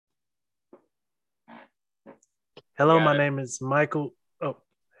You Hello, my got it. name is Michael. Oh,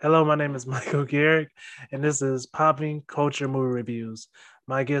 hello, my name is Michael Garrick, and this is Popping Culture Movie Reviews.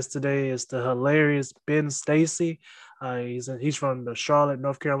 My guest today is the hilarious Ben Stacy. He's from the Charlotte,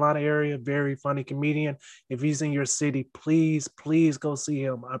 North Carolina area. Very funny comedian. If he's in your city, please go see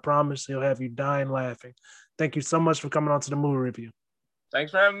him. I promise he'll have you dying laughing. Thank you so much for coming on to the movie review.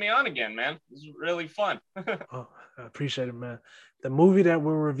 Thanks for having me on again, man. This is really fun. Oh, I appreciate it, man. The movie that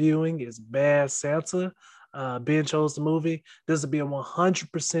we're reviewing is Bad Santa. Ben chose the movie. This will be a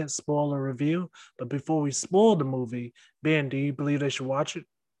 100% spoiler review. But before we spoil the movie, Ben, do you believe they should watch it?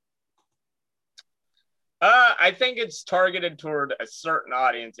 I think it's targeted toward a certain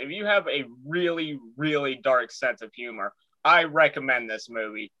audience. If you have a really, really dark sense of humor, I recommend this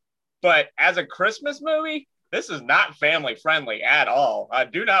movie. But as a Christmas movie, this is not family friendly at all.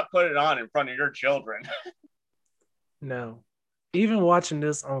 Do not put it on in front of your children. No. Even watching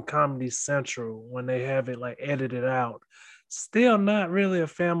this on Comedy Central when they have it like edited out, still not really a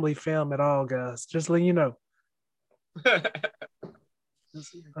family film at all, guys. Just letting you know.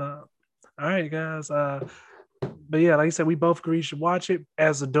 All right, guys. But yeah, like I said, we both agree you should watch it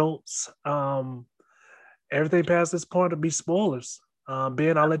as adults. Everything past this point will be spoilers.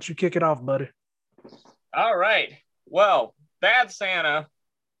 Ben, I'll let you kick it off, buddy. All right. Well, Bad Santa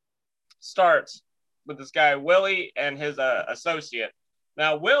starts with this guy Willie and his associate.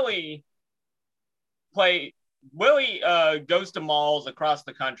 Now play Willie goes to malls across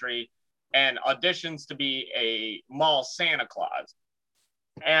the country and auditions to be a mall Santa Claus.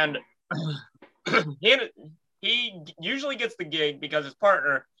 And he he usually gets the gig because his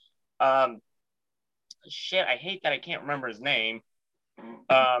partner, um, shit, I hate that I can't remember his name.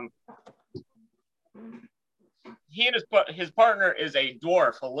 Um, he and his partner is a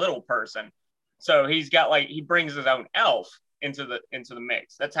dwarf, a little person. So he's got like he brings his own elf into the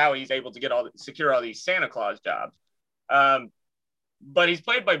mix. That's how he's able to get secure all these Santa Claus jobs. Um, but he's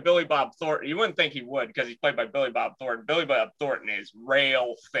played by Billy Bob Thornton. You wouldn't think he would because he's played by Billy Bob Thornton. Billy Bob Thornton is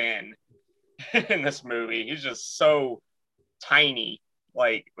rail thin in this movie. He's just so tiny.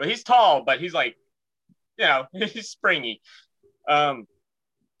 Like he's tall, but he's like, he's springy. Um,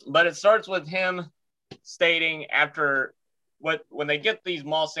 but it starts with him stating after when they get these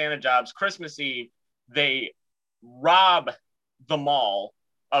mall Santa jobs, Christmas Eve, they rob the mall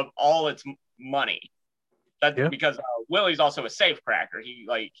of all its money. That's Yeah. because Willie's also a safe cracker. He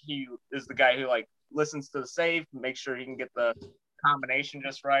is the guy who like listens to the safe, makes sure he can get the combination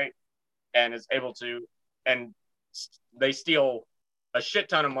just right, and is able to. And they steal a shit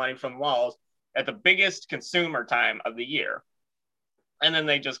ton of money from malls at the biggest consumer time of the year, and then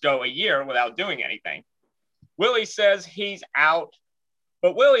they just go a year without doing anything. Willie says he's out,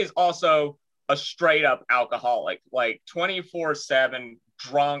 but Willie's also a straight up alcoholic, like 24/7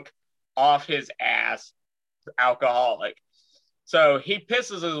 drunk, off his ass alcoholic. So he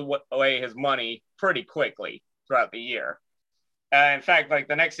pisses away his money pretty quickly throughout the year. In fact, like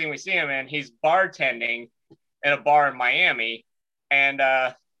the next scene we see him in, he's bartending in a bar in Miami, and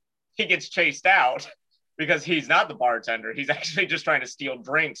he gets chased out because he's not the bartender. He's actually just trying to steal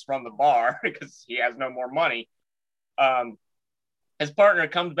drinks from the bar because he has no more money. Um, his partner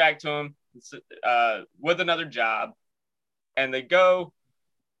comes back to him with another job, and they go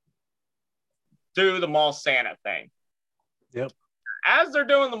do the mall Santa thing. Yep. As they're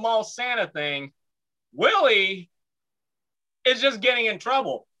doing the mall Santa thing, Willie is just getting in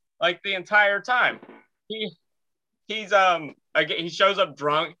trouble like the entire time. He he shows up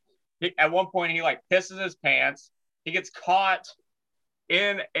drunk. At one point, he like pisses his pants. He gets caught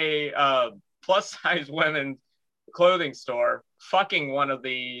in a plus size women's clothing store, fucking one of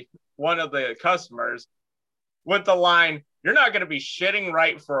the customers with the line, "You're not going to be shitting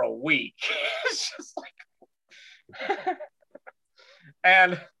right for a week." It's just like,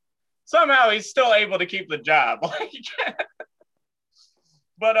 and somehow he's still able to keep the job.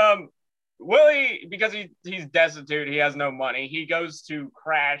 But Willie, because he's destitute, he has no money. He goes to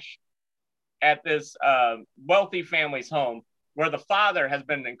crash at this wealthy family's home where the father has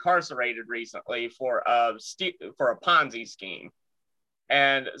been incarcerated recently for a Ponzi scheme.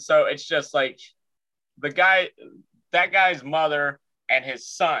 And so it's just like that guy's mother and his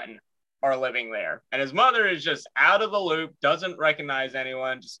son are living there. And his mother is just out of the loop, doesn't recognize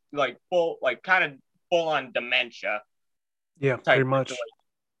anyone, just like kind of full on dementia Yeah, type pretty much. situation.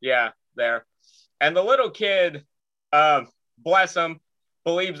 Yeah, there. And the little kid, uh, bless him,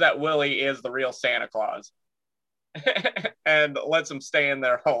 believes that Willie is the real Santa Claus and lets him stay in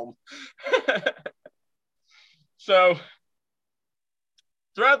their home. So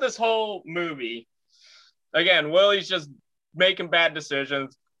throughout this whole movie, again, Willie's just making bad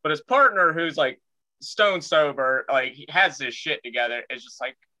decisions, but his partner, who's like stone sober, like he has his shit together. It's just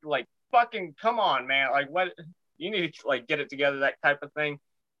like fucking come on, man. Like what you need to like get it together, that type of thing.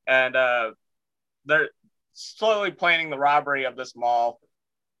 And they're slowly planning the robbery of this mall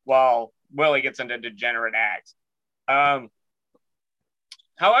while Willie gets into degenerate acts.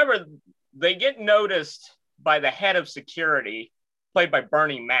 However, they get noticed by the head of security, played by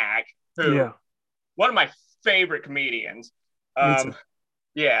Bernie Mac, who one of my favorite comedians. Me too.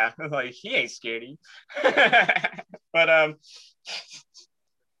 Yeah, like he ain't scaredy.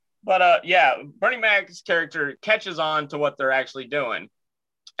 Yeah, Bernie Mac's character catches on to what they're actually doing.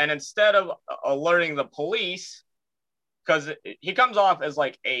 And instead of alerting the police, because he comes off as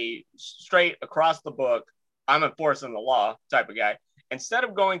like a straight across the book, I'm enforcing the law type of guy. Instead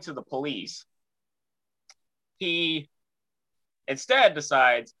of going to the police, he instead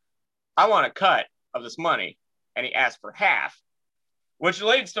decides, I want a cut of this money. And he asks for half, which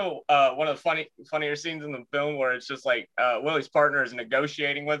leads to one of the funnier scenes in the film where it's just like Willie's partner is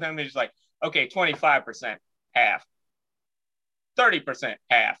negotiating with him. He's like, okay, 25%, half, 30%,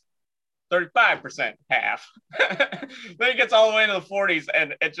 half, 35%, half. Then he gets all the way into the 40s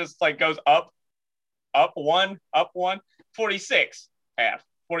and it just like goes up one, 46, half,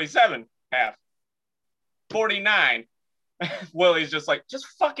 47, half, 49. Willie's just like, just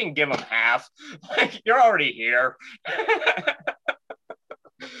fucking give him half. Like, you're already here.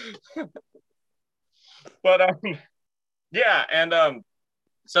 But yeah, and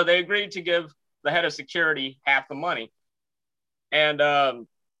so they agreed to give the head of security half the money. And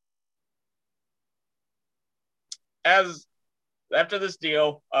as after this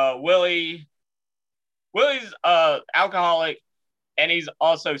deal, Willie's alcoholic and he's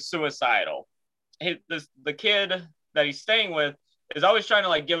also suicidal. The kid that he's staying with is always trying to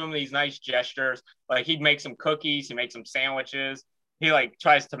like give him these nice gestures. Like he'd make some cookies, he makes some sandwiches. He like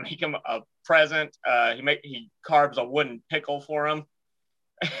tries to make him a present. He carves a wooden pickle for him,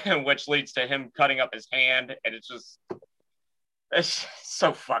 which leads to him cutting up his hand, and it's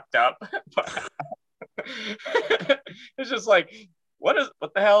so fucked up. It's just like, what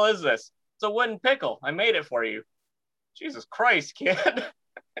the hell is this? It's a wooden pickle. I made it for you. Jesus Christ, kid.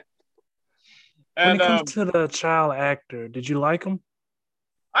 When it comes to the child actor, did you like him?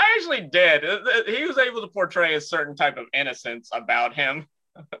 I actually did. He was able to portray a certain type of innocence about him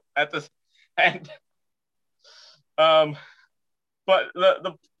but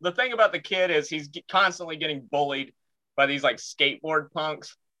the thing about the kid is he's constantly getting bullied by these like skateboard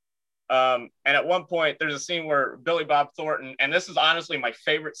punks. And at one point, there's a scene where Billy Bob Thornton, and this is honestly my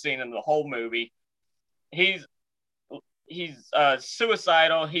favorite scene in the whole movie. He's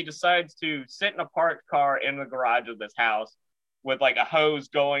suicidal. He decides to sit in a parked car in the garage of this house with like a hose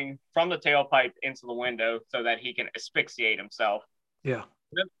going from the tailpipe into the window so that he can asphyxiate himself. Yeah.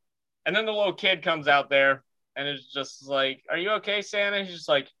 And then the little kid comes out there and is just like, "Are you okay, Santa?" He's just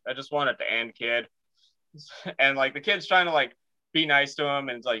like, "I just want it to end, kid." And like the kid's trying to like be nice to him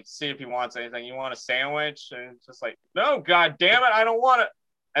and like see if he wants anything. "You want a sandwich?" And it's just like, "No, god damn it, I don't want it."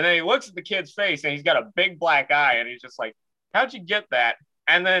 And then he looks at the kid's face and he's got a big black eye and he's just like, "How'd you get that?"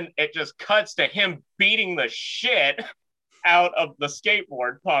 And then it just cuts to him beating the shit out of the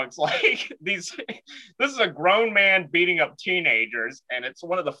skateboard punks. Like this is a grown man beating up teenagers, and it's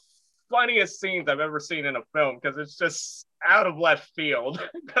one of the funniest scenes I've ever seen in a film because it's just out of left field.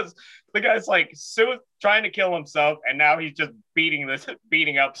 Because the guy's like trying to kill himself, and now he's just beating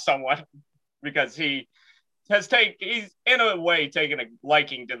up someone because he's in a way taking a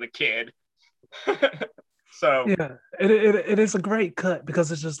liking to the kid. So yeah, it is a great cut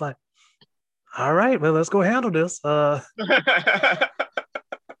because it's just like, all right, well, let's go handle this. And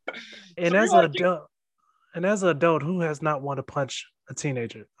as an adult, who has not wanted to punch a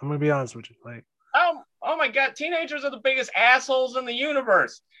teenager? I'm gonna be honest with you. Like, oh my god, teenagers are the biggest assholes in the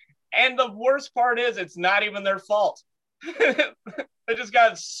universe. And the worst part is it's not even their fault. They just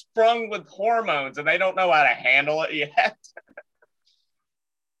got sprung with hormones and they don't know how to handle it yet.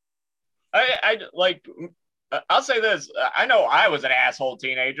 I'll say this. I know I was an asshole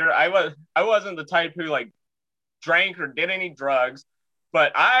teenager. I wasn't the type who like drank or did any drugs,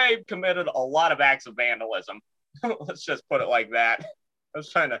 but I committed a lot of acts of vandalism. Let's just put it like that. I was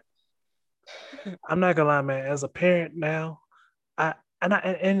trying to. I'm not gonna lie, man. As a parent now, and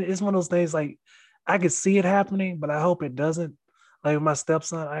it's one of those things like I could see it happening, but I hope it doesn't. Like with my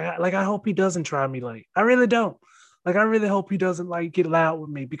stepson, I hope he doesn't try me. Like I really don't. Like I really hope he doesn't like get loud with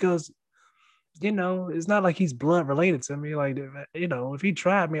me because, you know, it's not like he's blood related to me. Like, you know, if he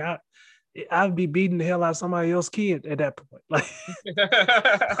tried me, I'd be beating the hell out of somebody else's kid at that point. Like,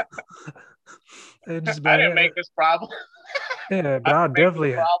 I didn't make this problem. Yeah, but I'll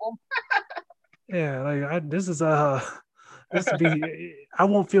definitely. Yeah, like this is this would be I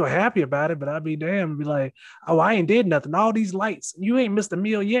won't feel happy about it, but I'd be damn be like, oh, I ain't did nothing. All these lights, you ain't missed a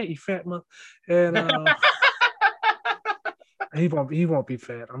meal yet, you fat mother. And he won't be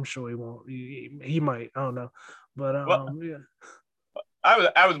fat. I'm sure he won't. He might. I don't know. But Well, yeah.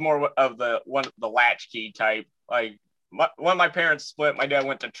 I was more of the latchkey type. Like when my parents split, my dad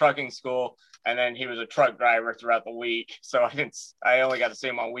went to trucking school, and then he was a truck driver throughout the week. So I only got to see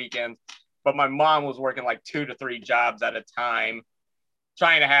him on weekends. But my mom was working like 2 to 3 jobs at a time,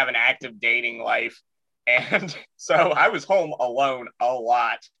 trying to have an active dating life, and so I was home alone a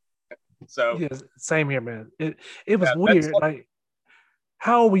lot. So Yeah, same here, man. It was yeah, that's weird. Like,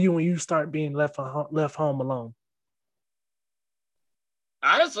 how old were you when you start being left home alone?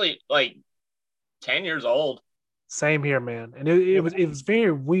 honestly like 10 years old. Same here, man. And it was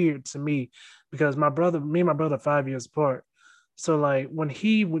very weird to me because me and my brother 5 years apart. So like when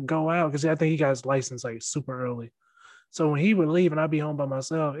he would go out, because I think he got his license like super early. So when he would leave and I'd be home by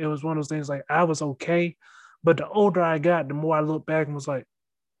myself, it was one of those things like I was okay. But the older I got, the more I look back and was like,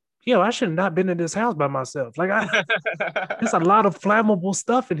 yo, I should have not been in this house by myself. Like there's a lot of flammable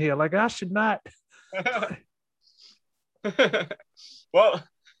stuff in here. Like I should not. Well,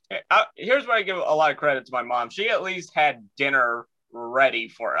 here's where I give a lot of credit to my mom. She at least had dinner ready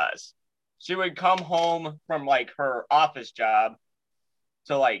for us. She would come home from like her office job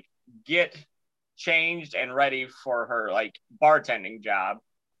to like get changed and ready for her like bartending job.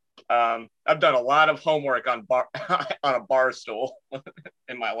 I've done a lot of homework on on a bar stool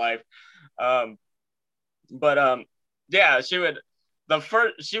in my life. Um, but yeah, she would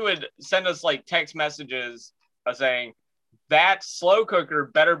send us like text messages saying that slow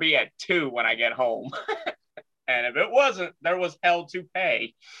cooker better be at 2 when I get home. And if it wasn't, there was hell to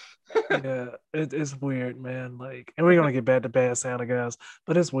pay. Yeah, it's weird, man. Like, and we're gonna get back to bad Santa guys,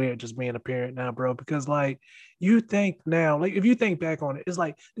 but it's weird just being a parent now, bro. Because like, you think now, like, if you think back on it, it's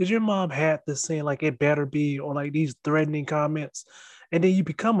like, did your mom have this saying like it better be, or like these threatening comments, and then you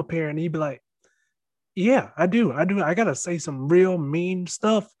become a parent and you be like, yeah, I do, I gotta say some real mean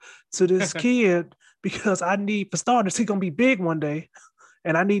stuff to this kid because I need, for starters, he's gonna be big one day,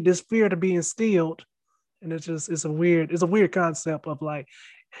 and I need this fear to be instilled. And it's a weird concept of like,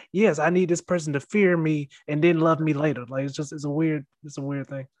 yes, I need this person to fear me and then love me later. Like it's a weird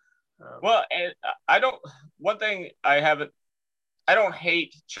thing. Um, Well, and I don't. One thing I haven't. I don't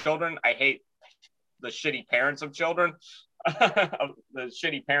hate children. I hate the shitty parents of children, the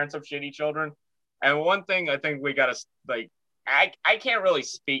shitty parents of shitty children. And one thing I think we gotta like. I can't really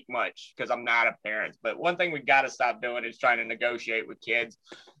speak much because I'm not a parent, but one thing we got to stop doing is trying to negotiate with kids.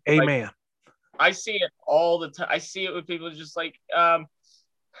 Like Amen. I see it all the time. I see it with people just like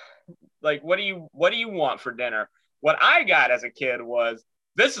what do you want for dinner? What I got as a kid was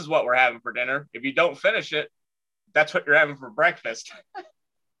this is what we're having for dinner. If you don't finish it, that's what you're having for breakfast.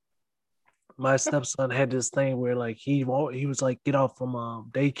 My stepson had this thing where like he was like get off from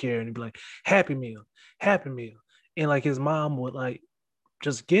daycare and he'd be like happy meal, and like his mom would like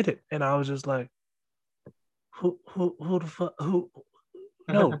just get it, and I was just like who the fuck who.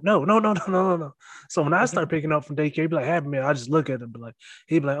 No, no, no, no, no, no, no, no. So when I start picking up from daycare, he'd be like, "Happy meal." I just look at him, be like,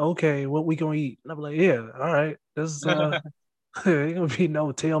 he'd be like, "Okay, what we gonna eat?" And I'm like, "Yeah, all right. This is ain't gonna be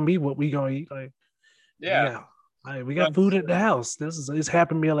no tell me what we gonna eat." Like, Yeah. yeah, like, we got food at the house. This is it's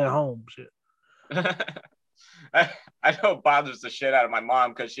happy meal at home. Shit. I know it bothers the shit out of my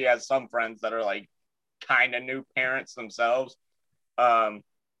mom because she has some friends that are like kind of new parents themselves. Um,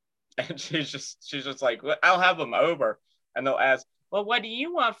 and she's just like, "Well, I'll have them over," and they'll ask, "Well, what do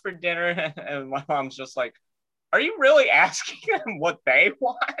you want for dinner?" And my mom's just like, "Are you really asking them what they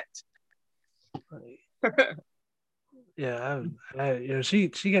want?" Yeah,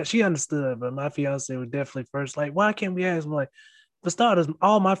 she understood, but my fiance was definitely first like, why can't we ask? I'm like, for starters,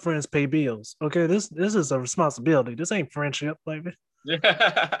 all my friends pay bills. Okay, this is a responsibility. This ain't friendship, like. Yeah.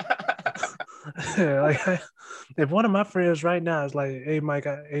 Like if one of my friends right now is like, hey Mike,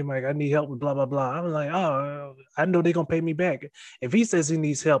 I need help with blah blah blah. I'm like, oh, I know they're gonna pay me back. If he says he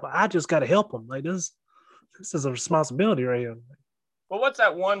needs help, I just gotta help him. Like this is a responsibility right here. Well, what's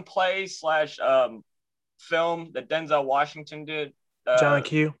that one play slash film that Denzel Washington did? John Uh,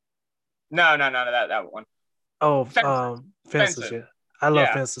 Q. no, that one. Oh, Fences. fences. Fences. Yeah, I love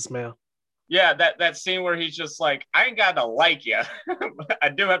Yeah, fences, man. yeah. That scene where he's just like, I ain't gotta like you. I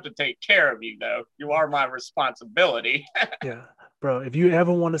do have to take care of you, though. You are my responsibility. Yeah, bro. If you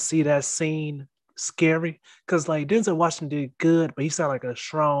ever want to see that scene scary, because like Denzel Washington did good, but he sounded like a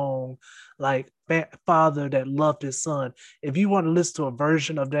strong, like father that loved his son. If you want to listen to a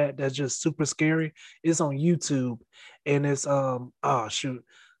version of that that's just super scary, it's on YouTube, and it's oh shoot.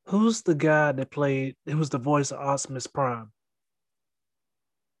 Who's the guy that played? It was the voice of Optimus Prime.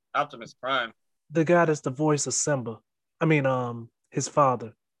 Optimus Prime. The guy that's the voice of Simba. I mean, his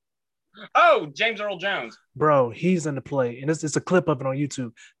father. Oh, James Earl Jones. Bro, he's in the play, and it's a clip of it on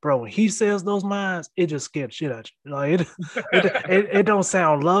YouTube. Bro, when he says those lines, it just scared shit out you. Like it don't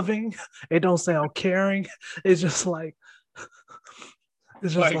sound loving, it don't sound caring. It's just like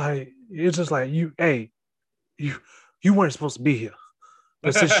you, hey, you you weren't supposed to be here,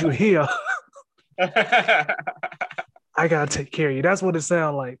 but since you're here, I gotta take care of you. That's what it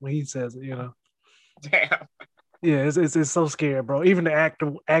sounds like when he says it. Damn. Yeah, it's so scary, bro. Even the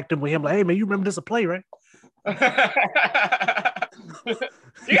actor acting with him, like, hey man, you remember this a play, right? You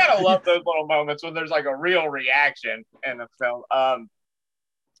gotta love those little moments when there's like a real reaction in the film.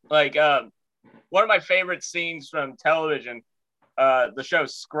 One of my favorite scenes from television, the show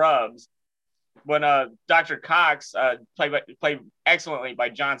Scrubs, when Dr. Cox, played excellently by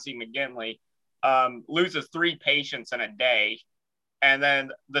John C. McGinley, loses 3 patients in a day, and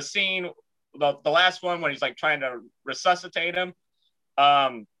then the scene, the last one when he's like trying to resuscitate him,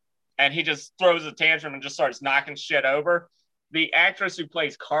 and he just throws a tantrum and just starts knocking shit over. The actress who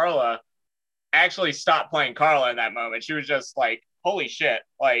plays Carla actually stopped playing Carla in that moment. She was just like, "Holy shit!"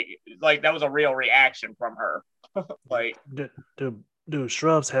 Like that was a real reaction from her. Like, dude,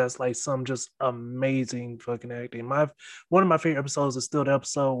 Scrubs has like some just amazing fucking acting. One of my favorite episodes is still the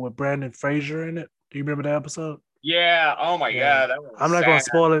episode with Brandon Fraser in it. Do you remember that episode? yeah, oh my god, that was I'm not sad. gonna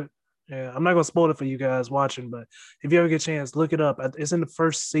spoil it. Yeah, I'm not gonna spoil it for you guys watching, but if you ever get a chance, look it up. It's in the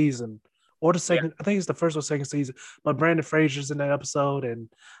first season or the second. Yeah. I think it's the first or second season. But Brandon Fraser's in that episode, and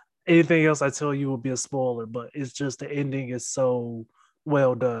anything else I tell you will be a spoiler. But it's just the ending is so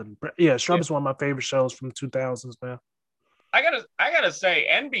well done. Yeah, Scrubs is one of my favorite shows from the 2000s, man. I gotta say,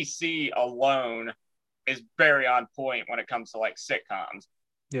 NBC alone is very on point when it comes to like sitcoms.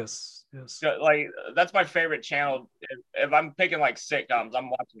 Yes, yes. Like that's my favorite channel. If I'm picking like sitcoms, I'm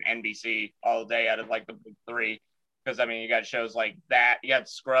watching NBC all day out of like the big 3. Because I mean, you got shows like that. You had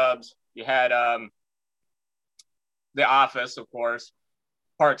Scrubs. You had The Office, of course.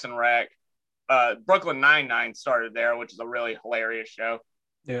 Parks and Rec. Brooklyn Nine-Nine started there, which is a really hilarious show.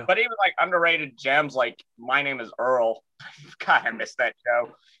 Yeah. But even like underrated gems like My Name is Earl. God, I missed that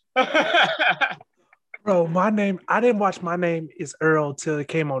show. Bro, I didn't watch My Name is Earl till it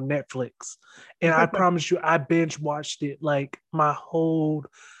came on Netflix. And I promise you, I binge watched it like my whole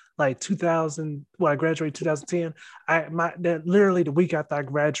like 2000, well, I graduated 2010. Literally the week after I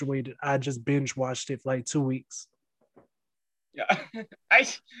graduated, I just binge watched it for like 2 weeks. Yeah,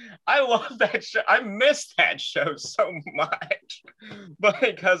 I love that show. I miss that show so much, but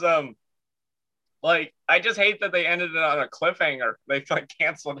because like I just hate that they ended it on a cliffhanger. They like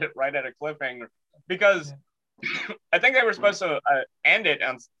canceled it right at a cliffhanger because I think they were supposed to end it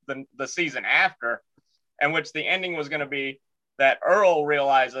on the season after, in which the ending was going to be that Earl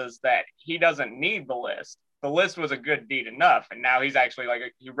realizes that he doesn't need the list. The list was a good deed enough, and now he's actually like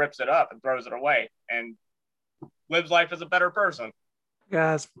he rips it up and throws it away and lives life as a better person.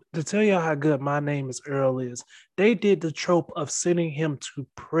 Guys, to tell you how good My Name is Earl is, they did the trope of sending him to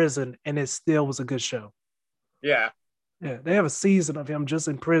prison and it still was a good show. Yeah. Yeah, they have a season of him just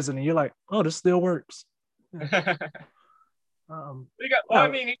in prison and you're like, oh, this still works. Yeah. I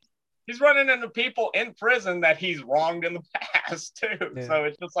mean, he's running into people in prison that he's wronged in the past too. Yeah. So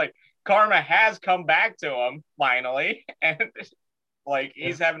it's just like karma has come back to him finally. And like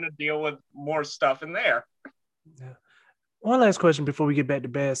he's having to deal with more stuff in there. Yeah. One last question before we get back to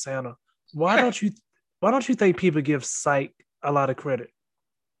Bad Santa. Why don't you think people give Psych a lot of credit?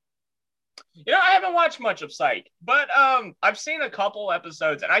 You know, I haven't watched much of Psych, but I've seen a couple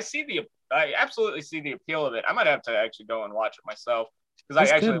episodes, and I absolutely see the appeal of it. I might have to actually go and watch it myself because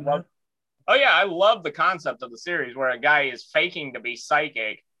I actually love. Oh yeah, I love the concept of the series where a guy is faking to be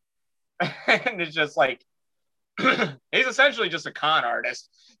psychic, and it's just like he's essentially just a con artist.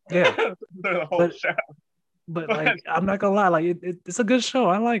 Yeah, the whole show. But like, I'm not gonna lie, like it's a good show.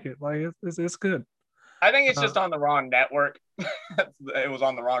 I like it. Like it's good. I think it's just on the wrong network. It was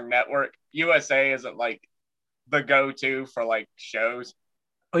on the wrong network. USA isn't like the go-to for like shows.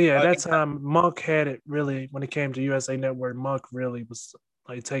 Oh yeah, at that time Monk had it really when it came to USA Network. Monk really was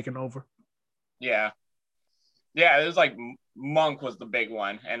like taking over. Yeah, it was like Monk was the big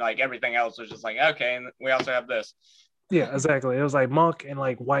one, and like everything else was just like okay, and we also have this. Yeah, exactly. It was like Monk and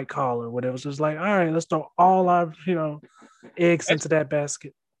like White Collar, where it was just like, all right, let's throw all our eggs into that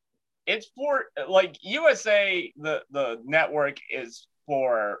basket. It's for like USA. The network is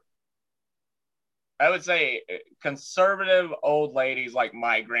for, I would say, conservative old ladies like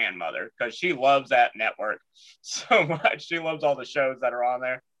my grandmother, because she loves that network so much. She loves all the shows that are on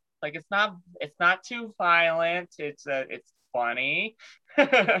there. like it's not too violent. It's funny.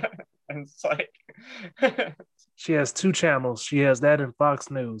 And it's like She has two channels. She has that and Fox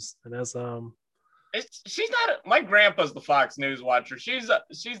News, and that's she's not my grandpa's the Fox News watcher. She's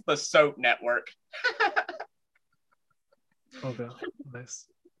the Soap Network. okay. Nice,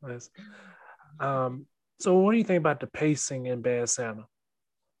 nice. So what do you think about the pacing in Bad Santa?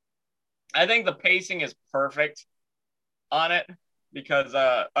 I think the pacing is perfect on it because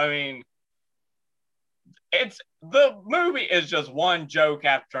I mean it's the movie is just one joke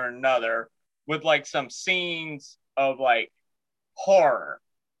after another with like some scenes of like horror.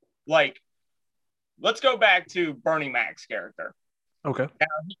 Like let's go back to Bernie Mac's character. Okay. Now,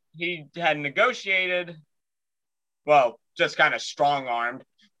 he had negotiated, well, just kind of strong armed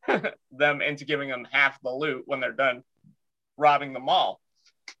them into giving them half the loot when they're done robbing the mall.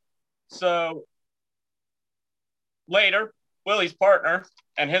 So later, Willie's partner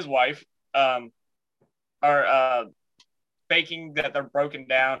and his wife are faking that they're broken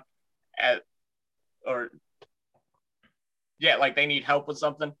down like they need help with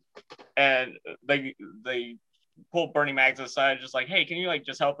something, and they pull Bernie Mac to the side, just like, hey, can you like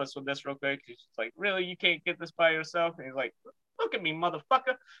just help us with this real quick? He's like, really, you can't get this by yourself? And he's like, look at me,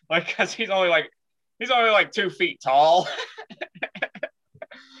 motherfucker, like because he's only like 2 feet tall.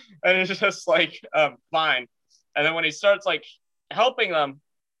 And it's just like fine. And then when he starts like helping them,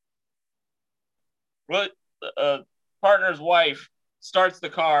 well, partner's wife starts the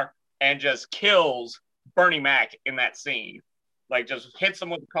car and just kills Bernie Mac in that scene. Like just hits him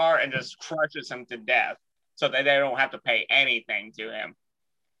with the car and just crushes him to death so that they don't have to pay anything to him.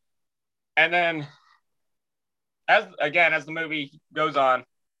 And then as the movie goes on,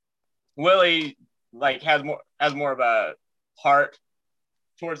 Willie like has more of a heart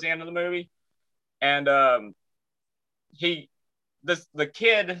towards the end of the movie. And the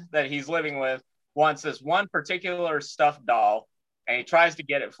kid that he's living with wants this one particular stuffed doll, and he tries to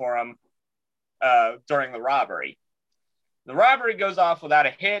get it for him during the robbery. The robbery goes off without a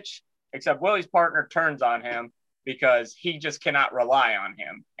hitch, except Willie's partner turns on him because he just cannot rely on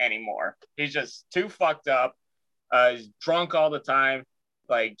him anymore. He's just too fucked up. He's drunk all the time,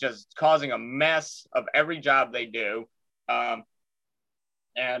 like just causing a mess of every job they do. And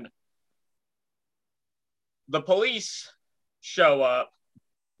the police show up,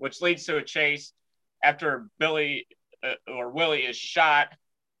 which leads to a chase after Willie is shot,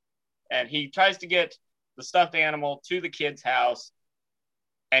 and he tries to get the stuffed animal to the kid's house,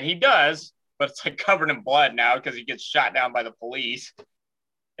 and he does, but it's like covered in blood now because he gets shot down by the police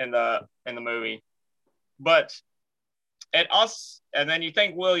in the movie. But and then you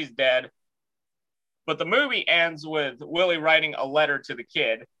think Willie's dead, but the movie ends with Willie writing a letter to the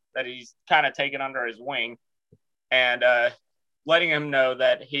kid that he's kind of taken under his wing, and letting him know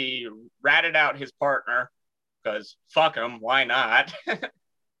that he ratted out his partner because fuck him, why not?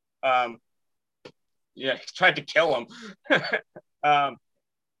 He tried to kill him.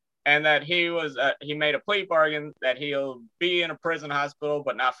 And that he made a plea bargain that he'll be in a prison hospital,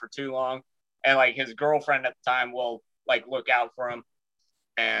 but not for too long. And like his girlfriend at the time will like look out for him.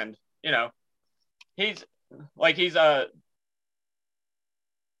 And he's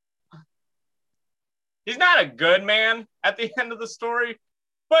not a good man at the end of the story,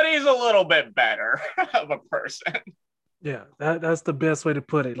 but he's a little bit better of a person. Yeah, that's the best way to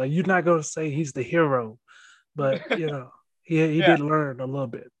put it. Like, you're not going to say he's the hero, but he did learn a little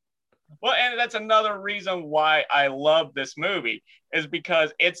bit. Well, and that's another reason why I love this movie, is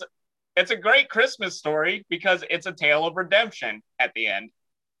because it's a great Christmas story because it's a tale of redemption at the end.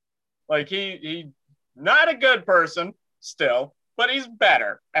 Like he not a good person still, but he's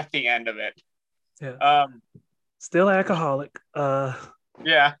better at the end of it. Yeah. Still alcoholic.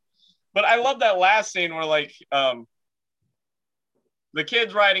 Yeah. But I love that last scene where like the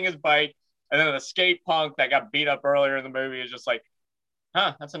kid's riding his bike, and then the skate punk that got beat up earlier in the movie is just like,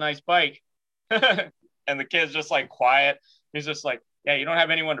 huh, that's a nice bike. And the kid's just like quiet. He's just like, yeah, you don't have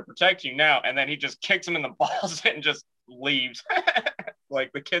anyone to protect you now. And then he just kicks him in the balls and just leaves.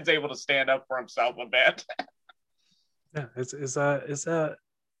 Like the kid's able to stand up for himself a bit. Yeah, it's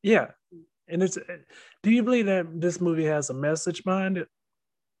yeah. And do you believe that this movie has a message behind it?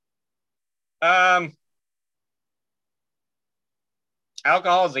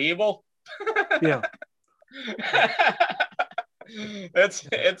 Alcohol is evil. Yeah. It's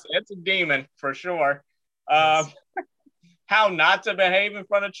a demon for sure. Yes. How not to behave in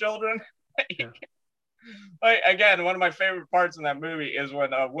front of children. Yeah. Like, again, one of my favorite parts in that movie is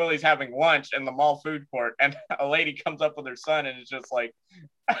when Willie's having lunch in the mall food court, and a lady comes up with her son and is just like,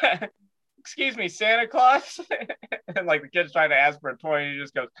 excuse me, Santa Claus? And like the kid's trying to ask for a toy, and he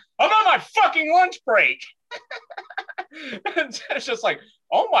just goes, I'm on my fucking lunch break. And it's just like,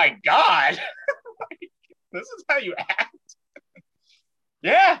 oh my God. This is how you act.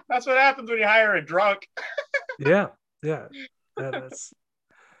 Yeah, that's what happens when you hire a drunk. Yeah. That's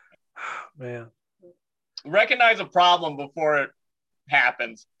man. Recognize a problem before it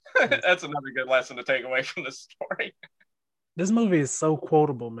happens. That's another good lesson to take away from this story. This movie is so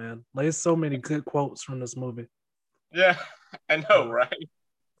quotable, man. Like, there's so many good quotes from this movie. Yeah, I know, right?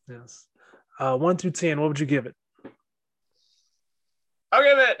 Yes. 1 through 10, what would you give it? I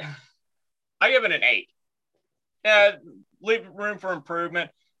give it an 8. Yeah, leave room for improvement,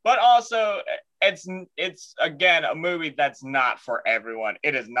 but also it's again a movie that's not for everyone.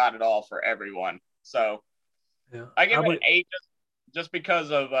 It is not at all for everyone. So Yeah, I give it an 8 just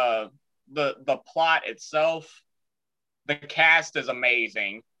because of the plot itself. The cast is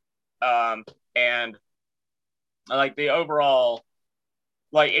amazing, and like the overall,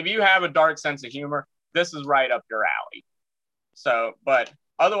 like if you have a dark sense of humor, this is right up your alley. So, but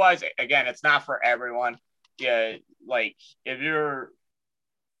otherwise, again, it's not for everyone. Yeah, like if your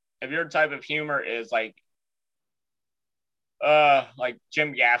type of humor is like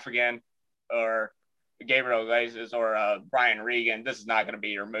Jim Gaffigan or Gabriel Iglesias or Brian Regan, this is not going to be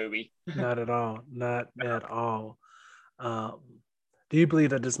your movie. Not at all. Not at all. Do you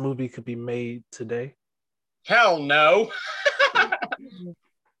believe that this movie could be made today? Hell no.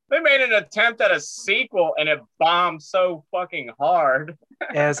 They made an attempt at a sequel and it bombed so fucking hard.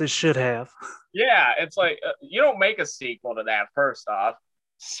 As it should have. Yeah, it's like you don't make a sequel to that, first off.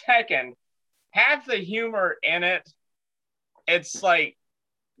 Second, half the humor in it, it's like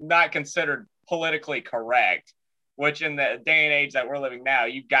not considered politically correct, which in the day and age that we're living now,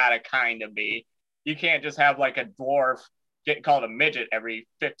 you gotta kind of be. You can't just have like a dwarf get called a midget every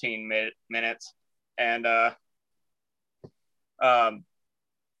 15 minutes. And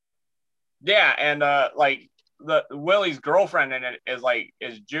yeah, and like the Willie's girlfriend in it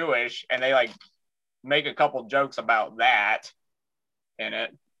is Jewish, and they like make a couple jokes about that in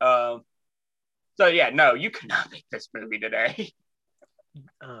it. So yeah, no, you cannot make this movie today.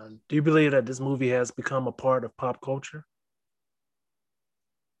 Do you believe that this movie has become a part of pop culture?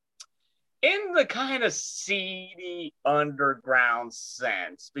 In the kind of seedy underground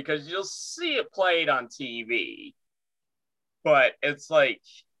sense, because you'll see it played on TV, but it's like,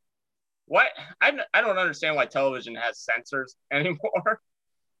 what? I don't understand why television has censors anymore.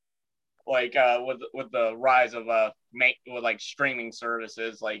 Like with the rise of with like streaming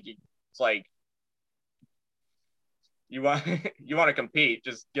services, like it's like you want you want to compete,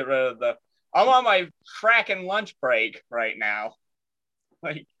 just get rid of the. I'm on my fracking lunch break right now,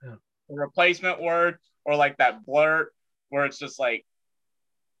 like a replacement word or like that blurt where it's just like,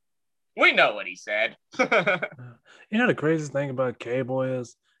 we know what he said. You know the craziest thing about cable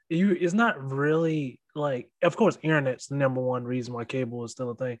is it's not really like, of course, internet's the number one reason why cable is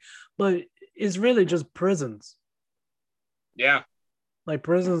still a thing, but it's really just prisons. Yeah, like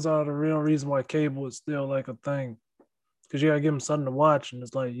prisons are the real reason why cable is still like a thing, because you gotta give them something to watch, and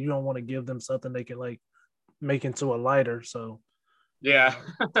it's like you don't want to give them something they can like make into a lighter. So yeah,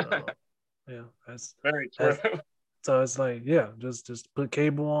 yeah, that's very true. So it's like, yeah, just put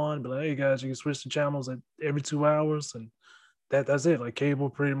cable on, be like, hey guys, you can switch the channels at every 2 hours, and that's it. Like cable,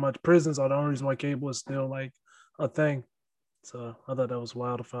 pretty much, prisons are the only reason why cable is still like a thing. So I thought that was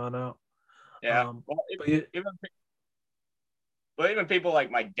wild to find out. Yeah, even people like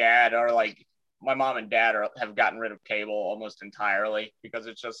my dad are like, my mom and dad have gotten rid of cable almost entirely because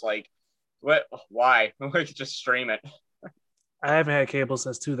it's just like, what? Why? We could just stream it. I haven't had cable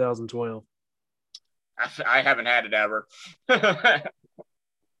since 2012. I haven't had it ever.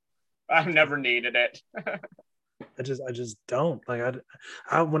 I've never needed it. I just don't like.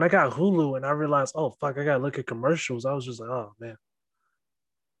 I when I got Hulu and I realized, oh fuck, I gotta look at commercials. I was just like, oh man,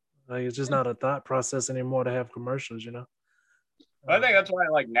 like it's just not a thought process anymore to have commercials, you know. I think that's why I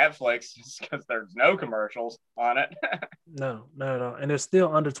like Netflix, because there's no commercials on it. No, not at all, and they're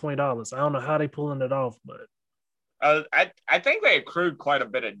still under $20. I don't know how they pulling it off, but I think they accrued quite a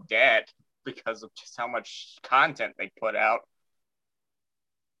bit of debt because of just how much content they put out.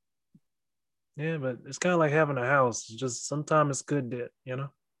 Yeah, but it's kind of like having a house. It's just sometimes it's good debt, you know?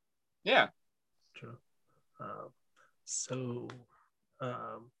 Yeah. True.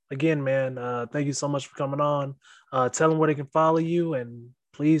 Again, man, thank you so much for coming on. Tell them where they can follow you, and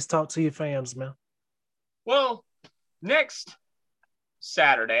please talk to your fans, man. Well, next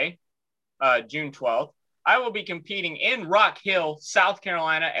Saturday, June 12th, I will be competing in Rock Hill, South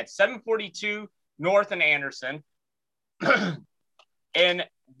Carolina at 742 North and Anderson in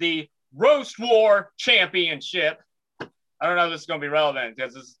the Roast War Championship. I don't know if this is going to be relevant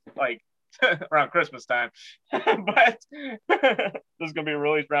because it's like around Christmas time, but this is going to be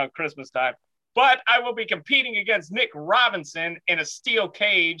released around Christmas time. But I will be competing against Nick Robinson in a steel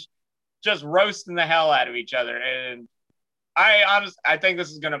cage, just roasting the hell out of each other. And I think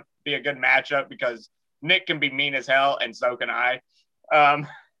this is going to be a good matchup because Nick can be mean as hell, and so can I.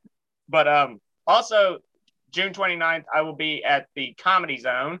 But also, June 29th, I will be at the Comedy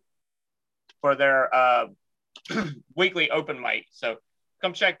Zone for their weekly open mic. So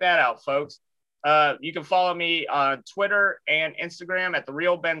come check that out, folks. You can follow me on Twitter and Instagram at The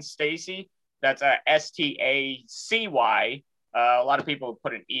Real Ben Stacy. That's STACY. A lot of people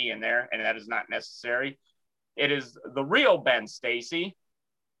put an E in there, and that is not necessary. It is The Real Ben Stacy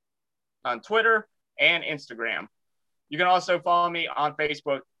on Twitter and Instagram. You can also follow me on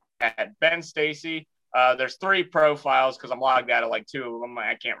Facebook at Ben Stacy. There's 3 profiles because I'm logged out of like 2 of them.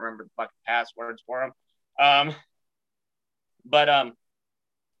 I can't remember the fucking passwords for them. But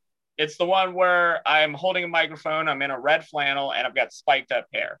it's the one where I'm holding a microphone, I'm in a red flannel, and I've got spiked up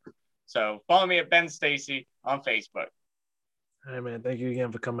hair. So follow me at Ben Stacy on Facebook. Hey, man. Thank you again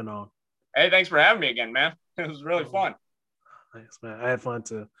for coming on. Hey, thanks for having me again, man. It was really fun. Thanks, man. I had fun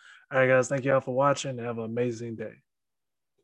too. All right, guys. Thank you all for watching. Have an amazing day.